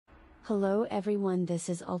Hello everyone, this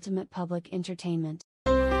is Ultimate Public Entertainment.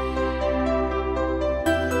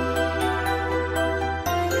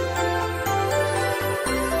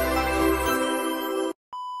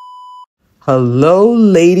 Hello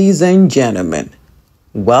ladies and gentlemen,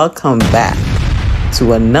 welcome back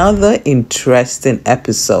to another interesting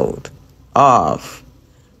episode of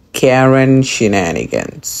Karen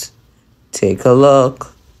Shenanigans. Take a look.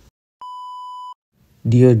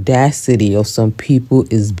 The audacity of some people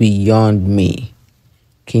is beyond me.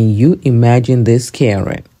 Can you imagine this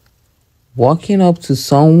Karen walking up to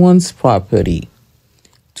someone's property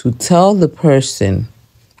to tell the person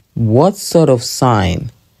what sort of sign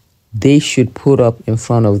they should put up in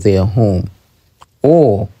front of their home,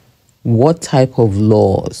 or what type of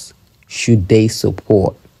laws should they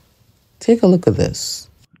support? Take a look at this.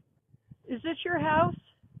 Is this your house?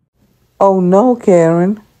 Oh no,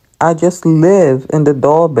 Karen. I just live in the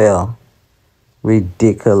doorbell.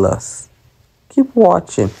 Ridiculous. Keep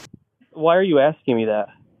watching. Why are you asking me that?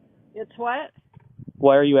 It's what?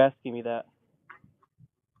 Why are you asking me that?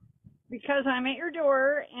 Because I'm at your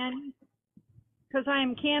door and because I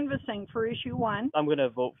am canvassing for issue 1. I'm gonna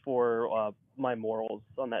vote for my morals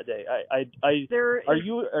on that day. Are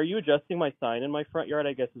you adjusting my sign in my front yard?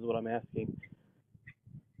 I guess is what I'm asking.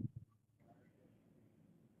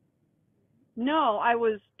 No, I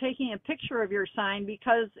was taking a picture of your sign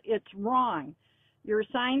because it's wrong. Your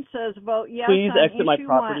sign says vote yes Please on exit my issue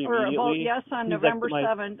property 1, or immediately. vote yes on Please November exit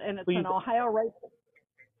 7th, and it's an Ohio right.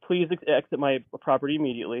 Please exit my property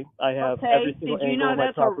immediately. I have every single Did you angle know of my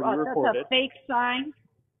that's property recorded. that's a fake sign?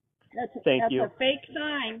 Thank that's you. a fake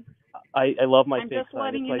sign. I love my I'm fake just sign.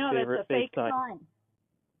 letting It's you my know favorite that's a fake sign.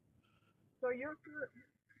 So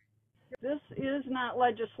this is not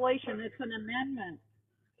legislation. It's an amendment.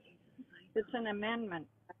 It's an amendment.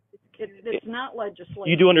 It's not legislation.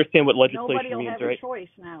 You do understand what Nobody legislation will means, have right? A choice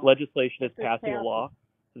now. Legislation is passing a law.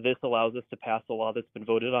 This allows us to pass a law that's been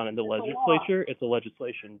voted on in the legislature. It's a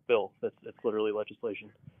legislation bill. It's literally legislation.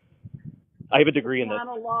 I have a degree in this. It's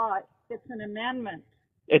not a law. It's an amendment.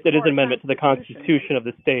 It is an amendment to the Constitution of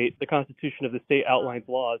the state. The Constitution of the state outlines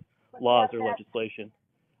laws. Laws are legislation.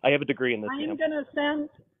 I have a degree in this. I'm gonna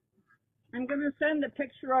send a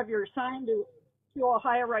picture of your sign to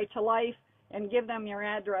Ohio Right to Life and give them your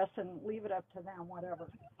address and leave it up to them, whatever.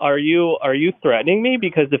 Are you threatening me?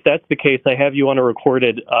 Because if that's the case, I have you on a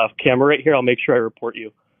recorded camera right here. I'll make sure I report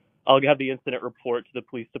you. I'll have the incident report to the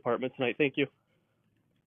police department tonight. Thank you.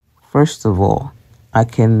 First of all, I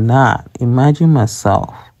cannot imagine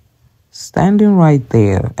myself standing right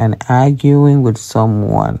there and arguing with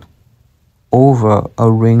someone over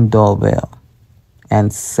a Ring doorbell.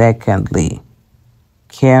 And secondly,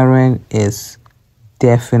 Karen is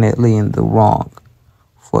definitely in the wrong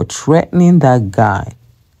for threatening that guy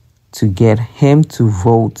to get him to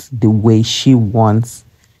vote the way she wants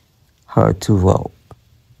her to vote.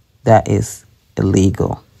 That is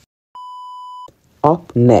illegal.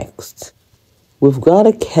 Up next, we've got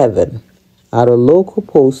a Kevin at a local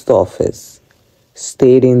post office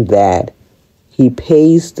stating that he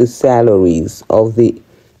pays the salaries of the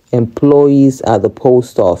employees at the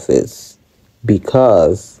post office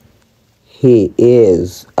because he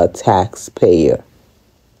is a taxpayer.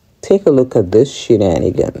 Take a look at this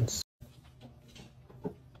shenanigans.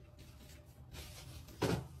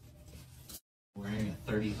 Wearing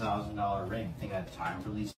a $30,000 ring. Think I have time for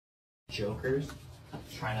these jokers?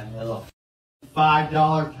 Trying to mail a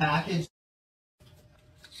 $5 package.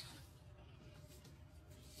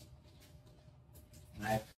 And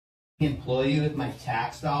I employ you with my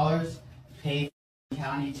tax dollars, pay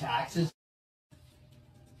county taxes.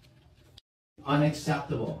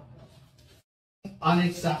 Unacceptable.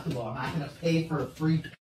 Unacceptable. I'm not going to pay for a free.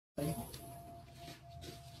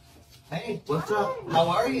 Hey, what's up? How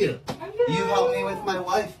are you? I'm good. You helped me with my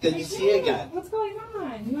wife. Good to see you again. What's going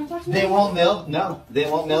on? You want to talk to me? They won't mail. No, they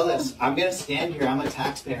won't mail this. I'm gonna stand here. I'm a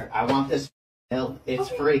taxpayer. I want this mailed. It's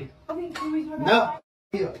free. Okay, can we talk No,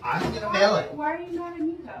 about I'm gonna mail it. Why are you mad at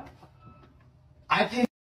me though? I pay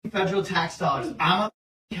federal tax dollars. I'm a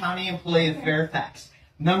county employee of Fairfax.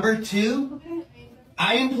 Number 2,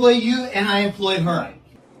 I employ you and I employ her.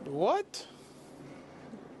 What?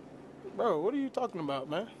 Bro, what are you talking about,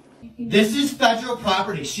 man? This is federal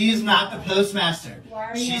property. She is not the postmaster.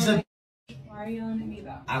 Why are you yelling at me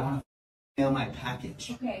though? I want to mail my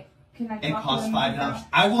package. Okay, can I talk It costs to them $5. now?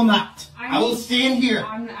 I will not. I will stand here.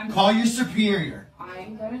 I'm Call your superior.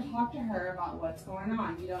 I'm gonna talk to her about what's going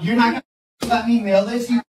on. You're not gonna let me mail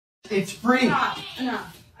this. It's free.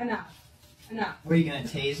 Enough. Were you gonna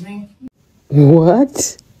tase me?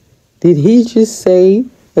 What? Did he just say,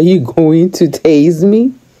 are you going to tase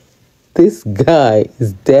me? This guy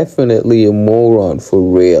is definitely a moron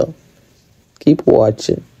for real. Keep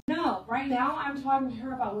watching. No, right now I'm talking to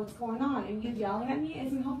her about what's going on, and you yelling at me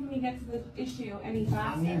isn't helping me get to the issue any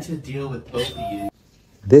faster. I need to deal with both of you.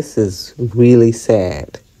 This is really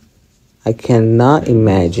sad. I cannot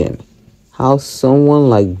imagine how someone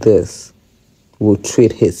like this will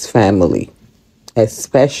treat his family,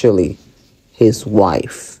 especially his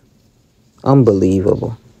wife.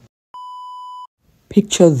 Unbelievable.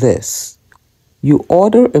 Picture this. You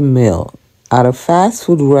order a meal at a fast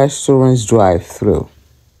food restaurant's drive-thru.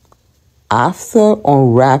 After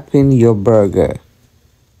unwrapping your burger,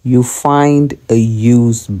 you find a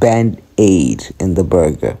used Band-Aid in the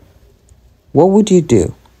burger. What would you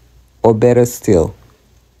do? Or better still,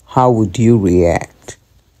 how would you react?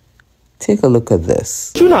 Take a look at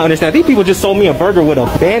this. You not understand. These people just sold me a burger with a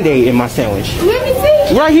Band-Aid in my sandwich. Let me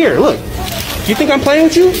see. Right here, look. You think I'm playing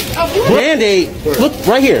with you? Band-Aid, look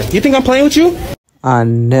right here. You think I'm playing with you? I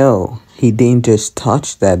know he didn't just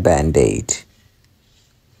touch that Band-Aid.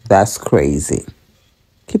 That's crazy.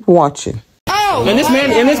 Keep watching. And this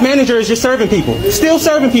manager is just serving people. Still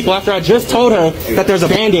serving people after I just told her that there's a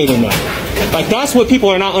Band-Aid in there. Like, that's what people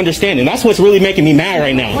are not understanding. That's what's really making me mad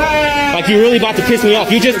right now. Like, you're really about to piss me off.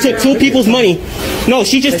 You just took two people's money. No,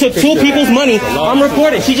 she just took two people's money. I'm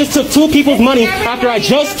recording. She just took two people's money after I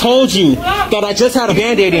just told you that I just had a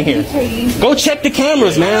Band-Aid in here. Go check the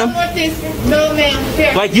cameras, ma'am. No,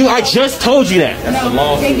 ma'am. Like, I just told you that.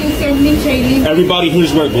 They do serve me trading. Everybody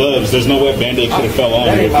who's wear gloves, there's no way Band-Aid could have fell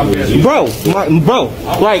on here. Bro.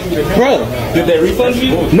 Did they refund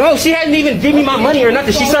you? No, she hasn't even given me my money or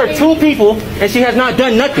nothing. She served two people and she has not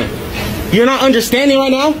done nothing. You're not understanding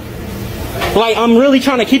right now? Like, I'm really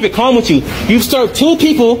trying to keep it calm with you. You've served two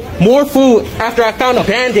people more food after I found a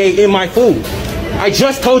Band-Aid in my food. I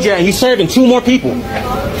just told you that, and you're serving two more people.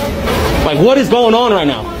 Like, what is going on right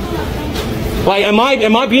now? Like, am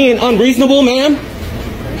I being unreasonable, ma'am?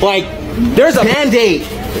 Like, there's a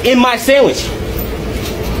Band-Aid in my sandwich.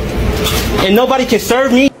 And nobody can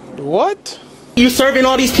serve me? What? You serving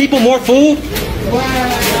all these people more food?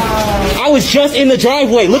 I was just in the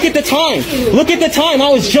driveway. Look at the time. Look at the time. I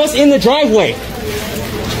was just in the driveway.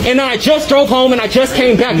 And I just drove home and I just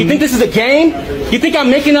came back. You think this is a game? You think I'm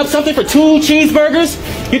making up something for 2 cheeseburgers?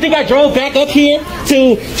 You think I drove back up here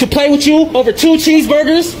to play with you over 2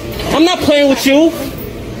 cheeseburgers? I'm not playing with you.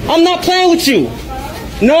 I'm not playing with you.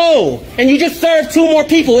 No. And you just served 2 more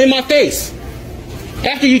people in my face.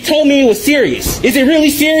 After you told me it was serious. Is it really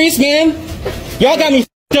serious, man? Y'all got me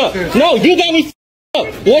f***ed up. No, you got me f***ed up.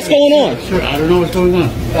 What's going on? Sir, I don't know what's going on.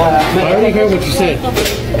 I already heard what you said.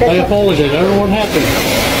 I apologize. I don't know what happened.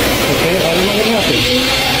 Okay? I don't know what happened.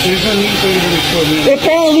 There's no need for you to report me.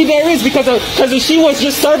 Apparently there is, because she was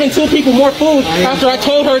just serving 2 people more food after I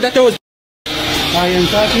told her that there was... I am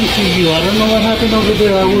talking to you. I don't know what happened over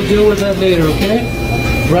there. I will deal with that later, okay?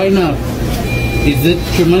 Right now. Is it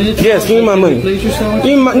your money? Yes, give me my money.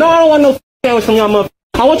 No, I don't want no sandwich from y'all motherfuckers.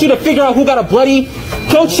 I want you to figure out who got a bloody...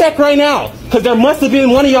 Go check right now. Because there must have been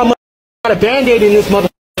one of y'all motherfuckers got a Band-Aid in this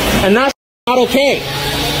motherfucker. And that's not okay.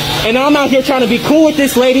 And I'm out here trying to be cool with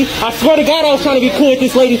this lady. I swear to God I was trying to be cool with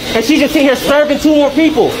this lady. And she's just sitting here serving 2 more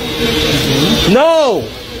people. No.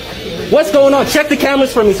 What's going on? Check the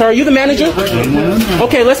cameras for me, sir. Are you the manager?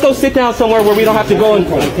 Okay, let's go sit down somewhere where we don't have to go.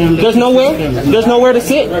 There's nowhere to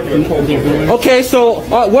sit. Okay, so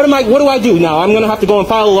what do I do now? I'm gonna have to go and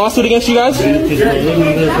file a lawsuit against you guys.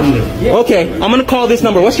 Okay, I'm gonna call this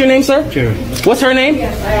number. What's your name, sir? Jerry. What's her name?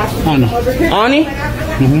 Ani.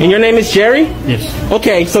 And your name is Jerry? Yes.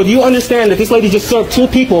 Okay, so do you understand that this lady just served 2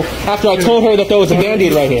 people after I told her that there was a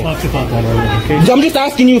Band-Aid right here? Talked about that already, okay? I'm just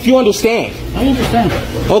asking you if you understand. I understand.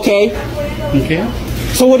 Okay. Okay?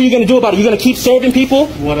 So what are you going to do about it? You going to keep serving people?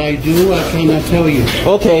 What I do, I cannot tell you.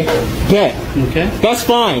 Okay. Bet. Okay? That's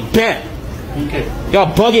fine. Bet. Okay.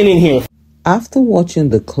 Y'all bugging in here. After watching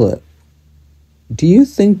the clip, do you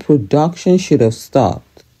think production should have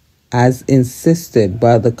stopped as insisted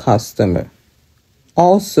by the customer?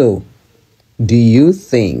 Also, do you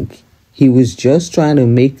think he was just trying to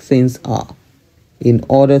make things up in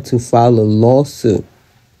order to file a lawsuit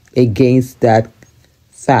against that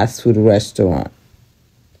fast food restaurant?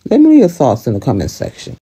 Let me know your thoughts in the comment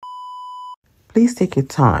section. Please take your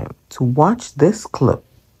time to watch this clip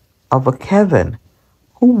of a Kevin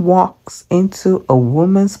who walks into a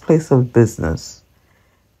woman's place of business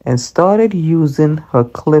and started using her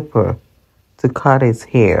clipper to cut his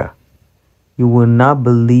hair. You will not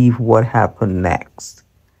believe what happened next.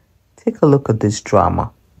 Take a look at this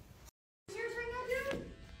drama.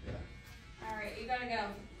 Alright, you gotta go.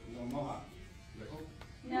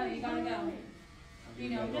 No, you gotta go. Do you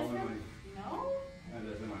know this one? No?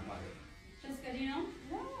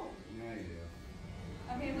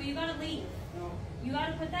 You gotta leave. You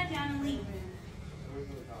gotta put that down and leave.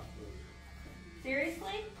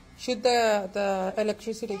 Seriously? Shoot the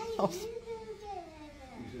electricity off. You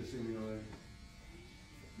should have seen me over there.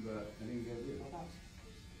 But I didn't get it.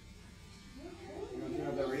 You want to turn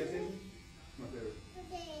up that radio station? My favorite.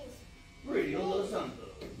 Radio Los Santos.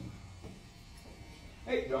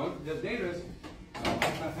 Hey, don't. That's dangerous. What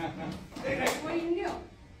are you gonna do?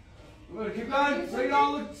 We're gonna keep going so you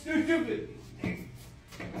don't look stupid.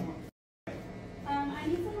 I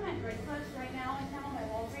need someone at FREAKOUTS right now in town by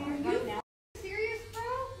Walgreens right now. Serious, bro?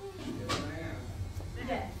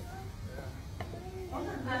 Yes. I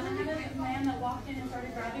have a man that walked in and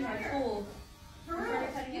started grabbing my tools. He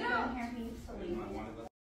started cutting it down here. He needs to leave.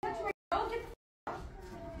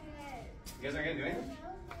 You guys aren't gonna do anything?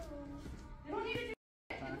 You don't need to do it.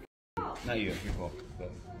 Not you, you're cool.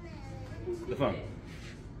 The phone.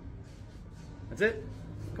 That's it?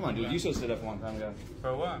 Come on, dude. You still stood up a long time ago.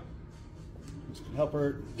 For what? Help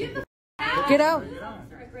her. Get out.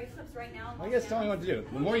 At FREAKOUTS right now. I guess tell me what to do.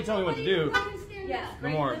 The more you tell me what to do, Yeah. the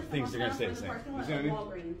more things are going to stay the same. You see what I mean?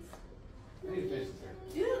 Walgreens.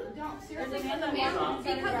 Dude, don't. Seriously, There's a because man the man's grabbing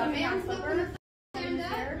stand up. and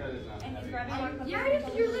he's grabbing my clipper. Yeah,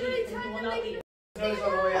 you're literally telling them they need to Notice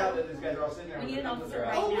on the way out that these guys are all sitting there. We need an officer I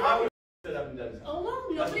right now. would have stood up and done something. Oh, well,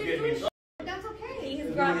 That's nobody's what doing gave me- shit. That's okay.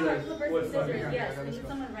 He's grabbing my clippers and scissors. Yes, we need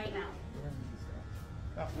someone right now.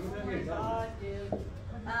 God, dude.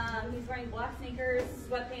 He's wearing black sneakers,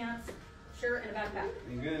 sweatpants, shirt, and a backpack.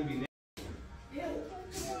 He's going to be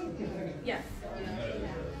Yes.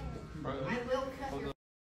 I will cut your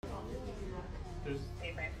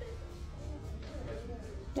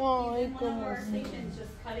Ay, He's in one of cómo our así. stations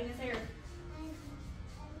just cutting his hair.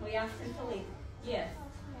 We asked him to leave. Yes.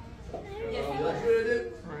 Yes, he was.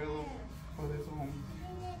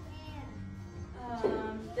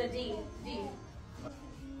 The D.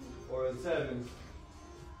 Or the 7.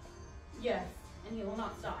 Yes. And he will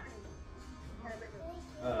not stop.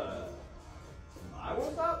 I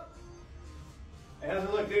won't stop. Hey, how's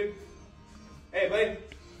it look, dude? Hey, buddy.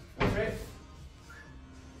 That's right.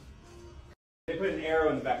 They put an arrow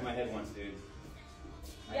in the back of my head once, dude.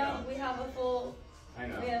 Yeah, we have a full. I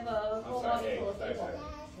know. We have a full sorry. body Hey, full of sorry, people. sorry.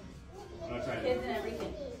 I'm not trying Kids to. and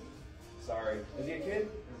everything. Sorry. Is he a kid?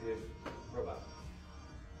 Or is he a robot?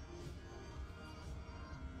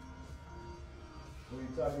 What are you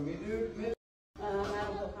talking to me, dude? I don't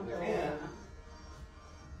feel comfortable. Yeah.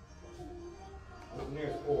 What's the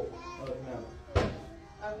nearest pool? Oh, no.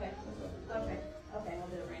 Okay. Okay. Okay, I'll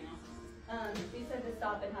do it right now. She said to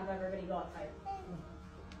stop and have everybody go outside.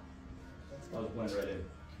 I'll just blend right in.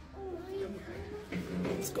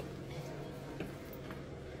 Let's go.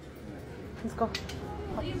 Let's go.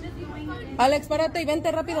 Please just join in. Alex, párate y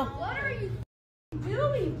vente rápido. What are you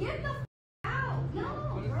doing? Get the out.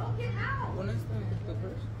 No, bro, get out.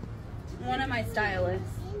 One of my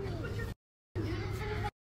stylists.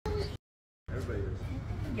 Everybody is.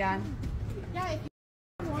 Yeah. Yeah, if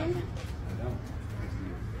you want.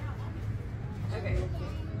 Okay.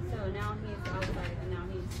 So now he's outside and now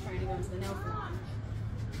he's trying to go into the nail salon.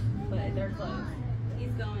 But they're closed.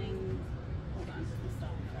 He's going. Hold on.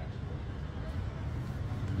 Stop.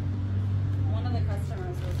 One of the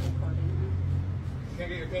customers was recording him. Can't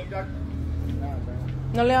get your paint, Doc?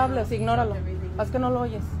 No le hables, ignóralo. Haz que no lo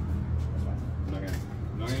oyes. I'm not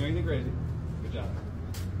gonna do anything crazy. Good job.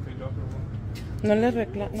 Good job,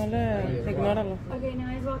 Ignóralo. Okay, now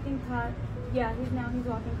he's walking past. Yeah, he's walking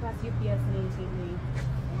past UPS and AT&T.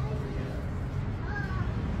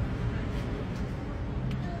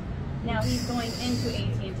 Now he's going into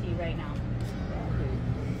AT&T right now.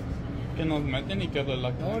 Que nos meten y que lo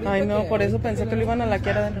la Ay, no, por eso pensé que lo iban a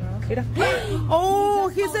laquear adentro. Mira. Oh,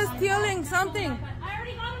 he's stealing something. I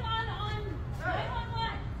already got him on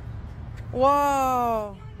 911.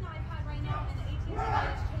 Wow. An iPad right now and the AT&T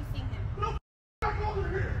guy is chasing him.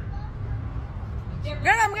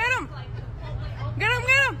 Get him, get him. Get him,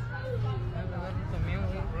 get him.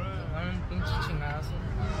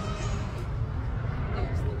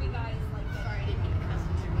 There's three guys like trying to get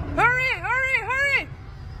customers. Hurry, hurry, hurry.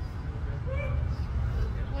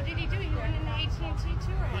 What did he do? He went in the AT&T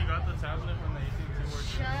too, or He got the tablet from the AT&T work.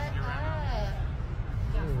 Shut up.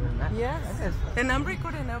 Yes. And I'm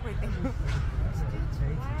recording everything.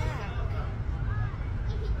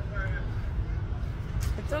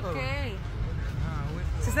 It's okay.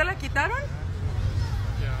 ¿Sí se la quitaron?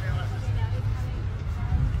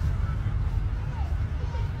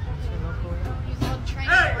 He's all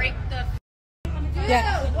trying to break the.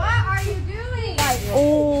 Yeah. Dude, what are you doing?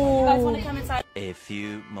 Oh. You guys want to come inside? A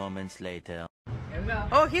few moments later.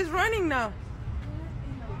 Oh, he's running now.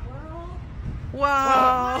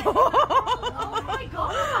 Wow. Oh my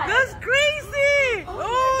god. That's crazy.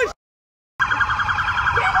 Oh,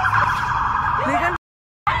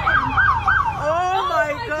 oh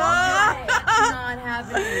my god. It's not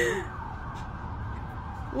happening.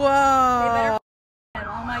 Wow.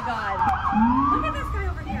 Oh my god. Look at this guy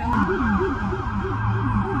over here.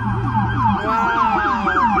 Wow.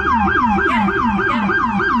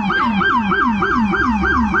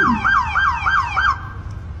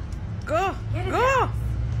 Go. Go.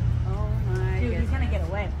 Oh my. Dude, he's gonna get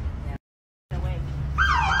away. Yeah. Get away.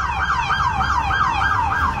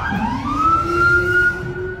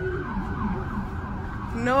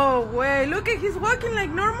 No way. Look at he's walking like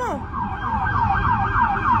normal.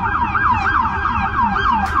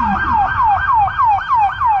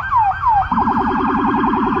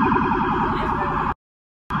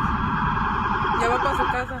 Ya va para su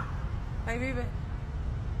casa. Ahí vive.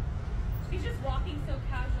 He's just walking so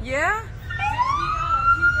casually. Yeah?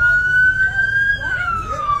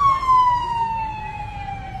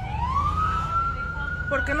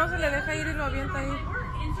 ¿Por qué no se le deja ir y lo avienta ahí?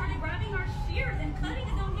 And started grabbing our shears and cutting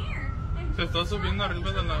his own hair. Se está subiendo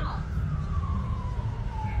arriba de la...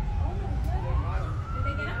 Did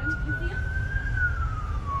they get him? You see him?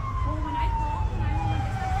 Well, when I called and I wanted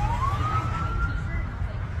to have a t-shirt and I was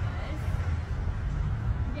like, yes.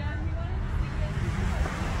 Yeah, he wanted to see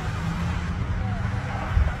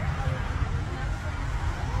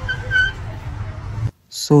this.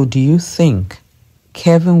 So do you think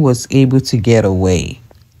Kevin was able to get away,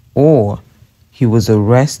 or he was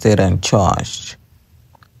arrested and charged?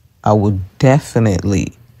 I would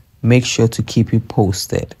definitely make sure to keep you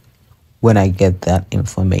posted when I get that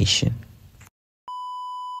information.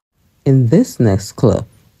 In this next clip,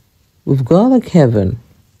 we've got a Kevin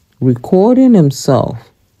recording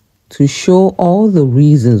himself to show all the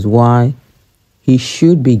reasons why he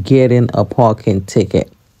should be getting a parking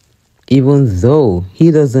ticket, even though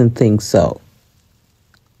he doesn't think so.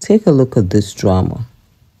 Take a look at this drama.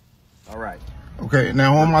 All right. Okay,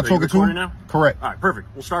 now who am I talking to? Now? Correct. All right, perfect.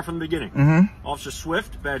 We'll start from the beginning. Mm-hmm. Officer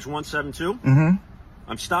Swift, badge 172. Mm-hmm.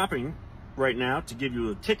 I'm stopping right now to give you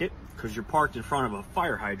a ticket because you're parked in front of a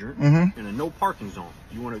fire hydrant in a no parking zone.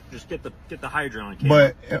 You want to just get the hydrant on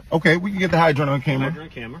camera. But, okay, we can get the hydrant on camera. Hydrant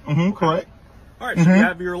on camera. Mm-hmm, okay. correct. All right, so you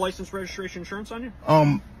have your license, registration, insurance on you?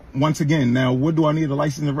 Once again, now, what do I need a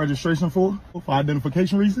license and registration for? For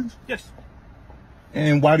identification reasons? Yes.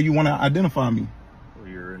 And why do you want to identify me? Well,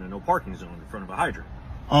 you're in a no parking zone in front of a hydrant.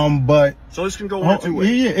 But... So this can go one of two ways.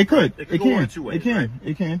 Yeah, it could. It can go one of two ways. It can. Right?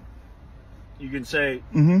 It can. You can say,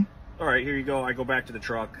 all right, here you go. I go back to the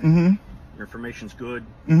truck. Your information's good.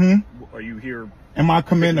 Are you here? Am I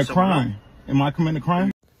committing a crime? Am I committing a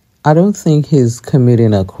crime? I don't think he's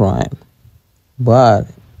committing a crime, but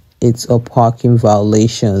it's a parking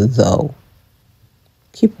violation though.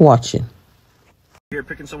 Keep watching. Here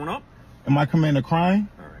picking someone up? Am I committing a crime?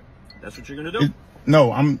 All right. That's what you're going to do?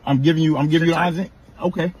 No, I'm giving you the answer.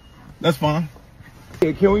 Okay. That's fine.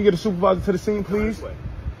 Hey, can we get a supervisor to the scene, please?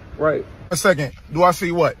 Right. A second. Do I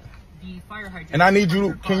see what? The fire hydrant. And I need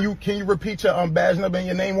you. Can you repeat your badge number and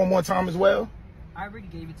your name one more time as well? I already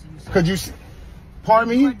gave it to you. Sir. Could you? Pardon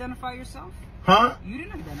me? Did you identify yourself? Huh? You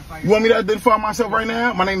didn't identify yourself. You want me to identify myself right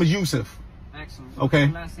now? My name is Yusuf. Excellent. Okay.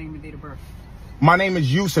 Your last name and date of birth. My name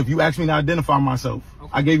is Yusuf. You asked me to identify myself.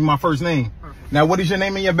 Okay. I gave you my first name. Perfect. Now, what is your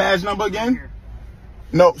name and your badge number again? Here.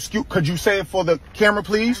 No, could you say it for the camera,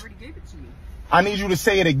 please? I already gave it to you. I need you to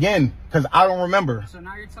say it again, because I don't remember. So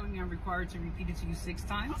now you're telling me I'm required to repeat it to you 6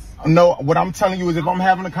 times? No, what I'm telling you is if I'm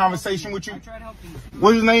having a conversation with you. I tried helping you.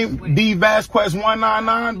 What's his name? D. Vasquez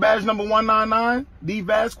 199, badge number 199. D.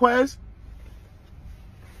 Vasquez?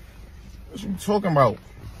 What you talking about?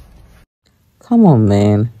 Come on,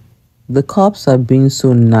 man. The cops are being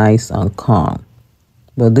so nice and calm.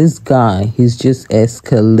 But this guy, he's just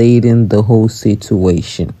escalating the whole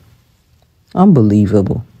situation.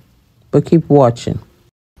 Unbelievable. But keep watching.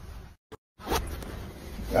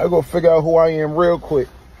 I'll go figure out who I am real quick.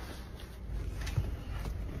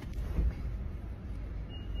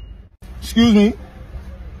 Excuse me.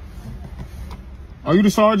 Are you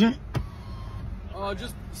the sergeant?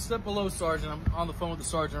 Just step below, Sergeant. I'm on the phone with the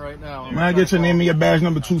sergeant right now. May I get your name and your badge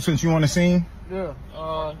number 2 since you're on the scene? Yeah.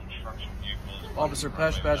 Officer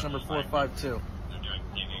Pesh, badge number 452.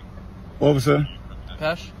 Officer?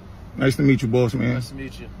 Pesh? Nice to meet you, boss man. Nice to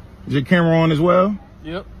meet you. Is your camera on as well?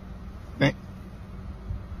 Yep. I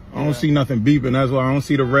don't see nothing beeping. That's why I don't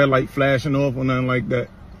see the red light flashing off or nothing like that.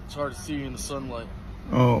 It's hard to see you in the sunlight.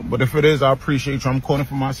 Oh, but if it is, I appreciate you. I'm calling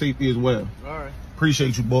for my safety as well. All right.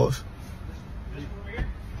 Appreciate you, boss.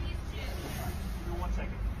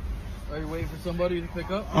 Are you waiting for somebody to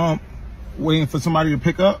pick up? Waiting for somebody to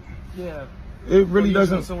pick up? Yeah. It really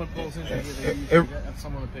doesn't. When someone pulls in, you have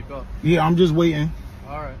someone to pick up. Yeah, I'm just waiting.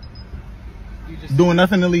 All right. Doing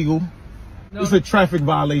nothing illegal. No, It's a traffic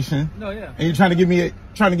violation. No, yeah. And you're trying to give me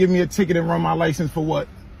a ticket and run my license for what?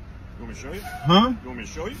 You want me to show you? Huh? You want me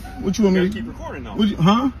to show you? What you want me to keep recording though? You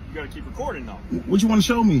gotta keep recording though. What you want to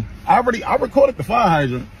show me? I recorded the fire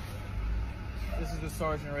hydrant. This is the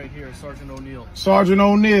sergeant right here, Sergeant O'Neill. Sergeant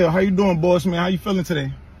O'Neill, how you doing, boss man? How you feeling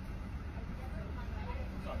today?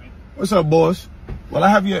 What's up, boss? Well, I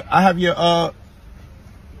have your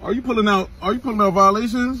are you pulling out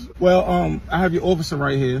violations? Well, I have your officer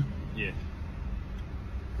right here. Yeah.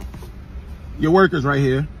 Your workers right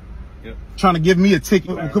here. Yep. Trying to give me a ticket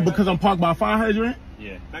because I'm parked by a fire hydrant?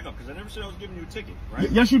 Yeah. Back up, because I never said I was giving you a ticket, right?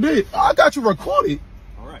 Yes, you did. I got you recorded.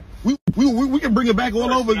 All right. We can bring it back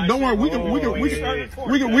all over. Don't worry. We can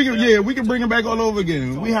bring it back all over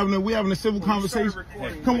again. We having a civil conversation.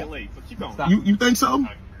 Come on. Keep going. You think so?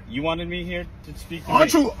 You wanted me here to speak to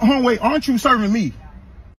Aren't you serving me?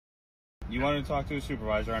 You wanted to talk to a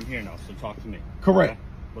supervisor. I'm here now, so talk to me. Correct. Okay?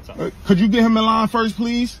 What's up? Could you get him in line first,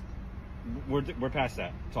 please? We're past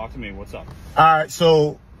that. Talk to me. What's up? All right.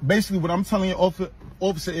 So basically what I'm telling your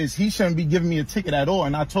officer is he shouldn't be giving me a ticket at all.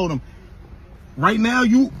 And I told him, right now,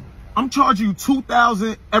 I'm charging you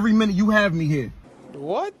 $2,000 every minute you have me here.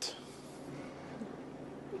 What?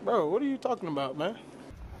 Bro, what are you talking about, man?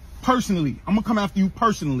 Personally. I'm going to come after you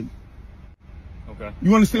personally. Okay.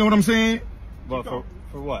 You understand what I'm saying? Well,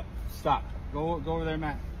 for what? Stop. Go over there,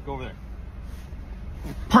 Matt. Go over there.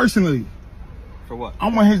 Personally. For what? I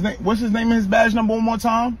want his name. What's his name and his badge number one more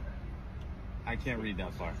time? I can't read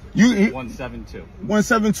that far. 172.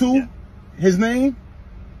 172? Yeah. His name?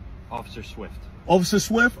 Officer Swift. Officer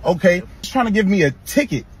Swift? Okay. He's trying to give me a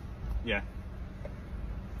ticket. Yeah.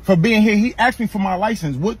 For being here. He asked me for my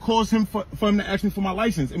license. What caused him for him to ask me for my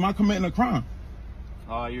license? Am I committing a crime?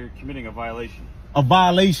 You're committing a violation. A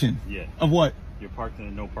violation? Yeah. Of what? You're parked in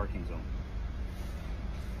a no parking zone.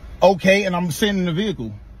 Okay, and I'm sitting in the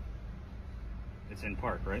vehicle. It's in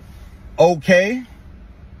park, right? Okay.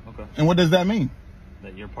 Okay. And what does that mean?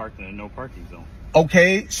 That you're parked in a no parking zone.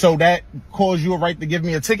 Okay, so that caused you a right to give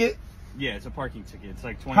me a ticket? Yeah, it's a parking ticket. It's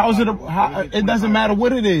like 20. How is it? It doesn't matter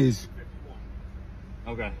what it is.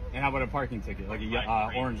 Okay. And how about a parking ticket, like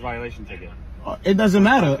a orange violation ticket? It doesn't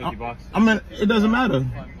matter. $50? It doesn't matter.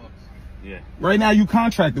 Yeah. Right now, you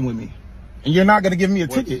contracting with me, and you're not gonna give me a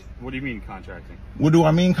ticket. What do you mean contracting? What do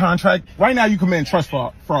I mean contract? Right now, you commit trust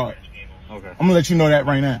fraud. Okay. I'm gonna let you know that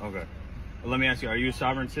right now. Okay. Well, let me ask you: are you a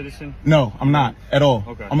sovereign citizen? No, I'm not at all.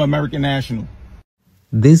 Okay. I'm American national.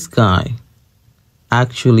 This guy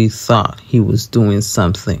actually thought he was doing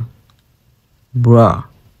something. Bruh,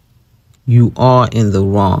 you are in the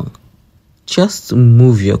wrong. Just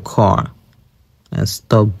move your car and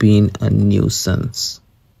stop being a nuisance.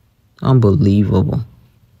 Unbelievable.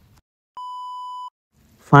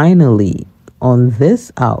 Finally, on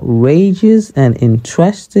this outrageous and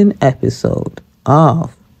interesting episode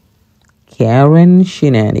of Karen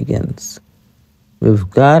Shenanigans, we've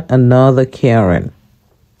got another Karen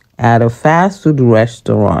at a fast food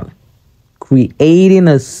restaurant creating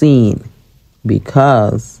a scene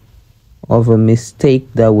because of a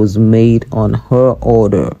mistake that was made on her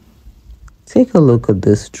order. Take a look at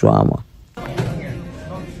this drama. You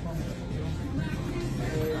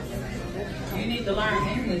need to learn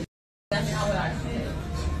English. That's not what I said.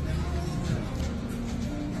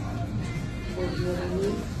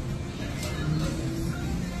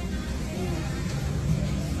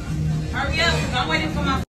 Hurry up, 'cause I'm waiting for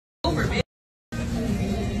my Uber, bitch.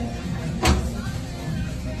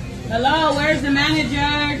 Hello, where's the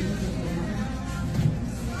manager?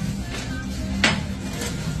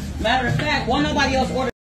 Matter of fact, won't nobody else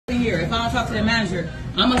order in here. If I don't talk to the manager,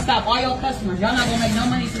 I'm gonna stop all your customers. Y'all not gonna make no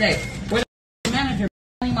money today. Where's the manager?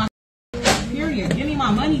 My period. Give me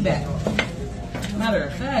my money back. Matter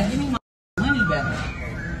of fact, give me my money back.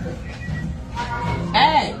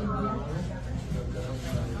 Hey.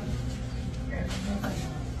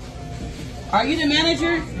 Are you the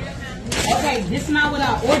manager? Okay, this is not what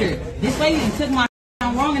I ordered. This lady took my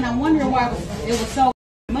wrong, and I'm wondering why it was so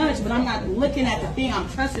much, but I'm not looking at the thing. I'm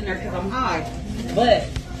trusting her because I'm high. But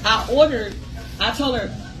I told her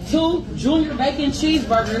 2 junior bacon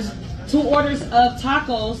cheeseburgers, 2 orders of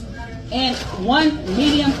tacos, and 1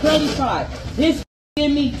 medium curly fry. This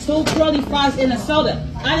gave me 2 curly fries and a soda.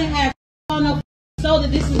 I didn't have no soda.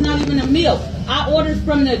 This is not even a meal. I ordered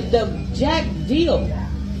from the Jack deal.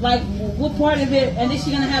 Like, what part of it, and then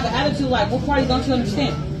she's gonna have an attitude like, what party don't you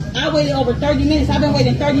understand? I waited over 30 minutes. I've been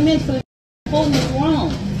waiting 30 minutes for the food is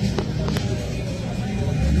wrong.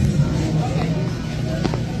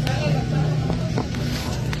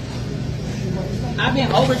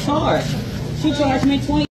 overcharged. She charged me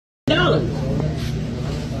 $20. So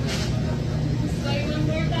you want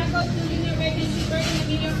more tacos to medium rare and cheeseburger and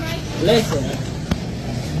medium fries? Listen.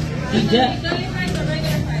 Deduct.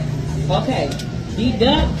 Okay.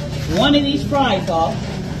 Deduct one of these fries off.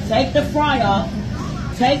 Take the fry off.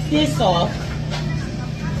 Take this off.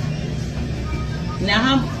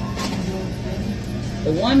 Now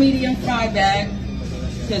the one medium fry bag,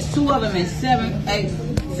 because 2 of them is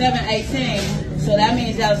 7.18, so that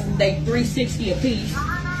means they $3.60 a piece.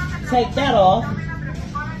 Take that off,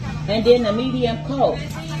 and then the medium Coke,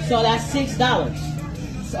 so that's $6.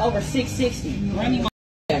 It's over $6.60. Bring me my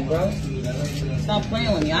bag, bro. Stop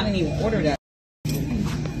playing with me. I didn't even order that.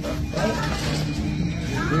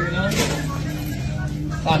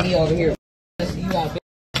 Weirdo. Got me over here. You out there.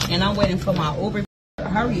 And I'm waiting for my Uber.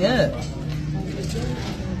 Hurry up.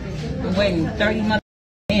 I'm waiting 30 minutes.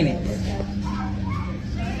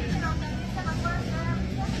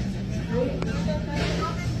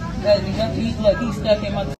 Look, he's stuck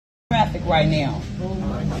in traffic right now.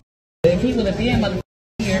 If he would have been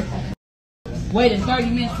here, waiting 30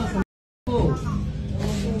 minutes for some food.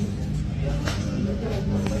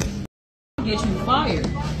 Get you fired.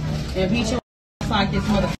 And beat your like this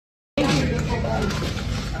motherfucker.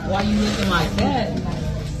 Why you looking like that?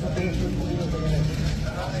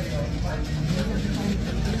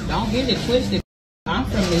 Don't get it twisted. I'm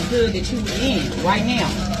from the hood that you in right now.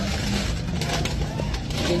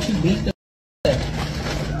 That you beat the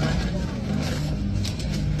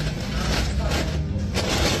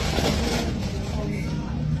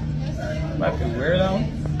fucking weirdo.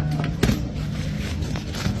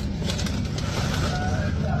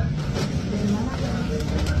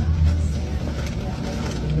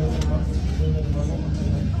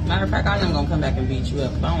 Matter of fact, I am gonna come back and beat you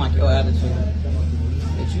up. I don't like your attitude.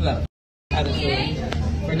 But you got attitude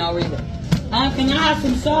for no reason. Can I have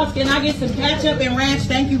some sauce? Can I get some ketchup and ranch?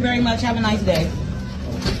 Thank you very much. Have a nice day.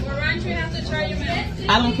 For ranch, we have to charge you.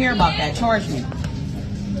 I don't care about that. Charge me.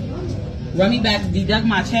 Run me back, deduct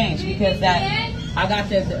my change because I got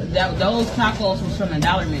those tacos was from the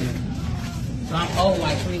dollar menu. So I'm owed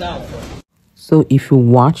like $3. So if you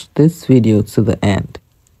watched this video to the end,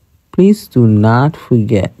 please do not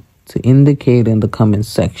forget to indicate in the comment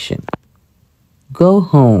section. Go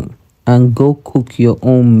home and go cook your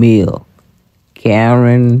own meal,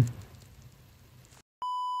 Karen.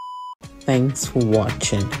 Thanks for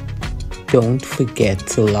watching. Don't forget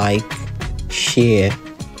to like, share,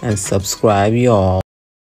 and subscribe, y'all.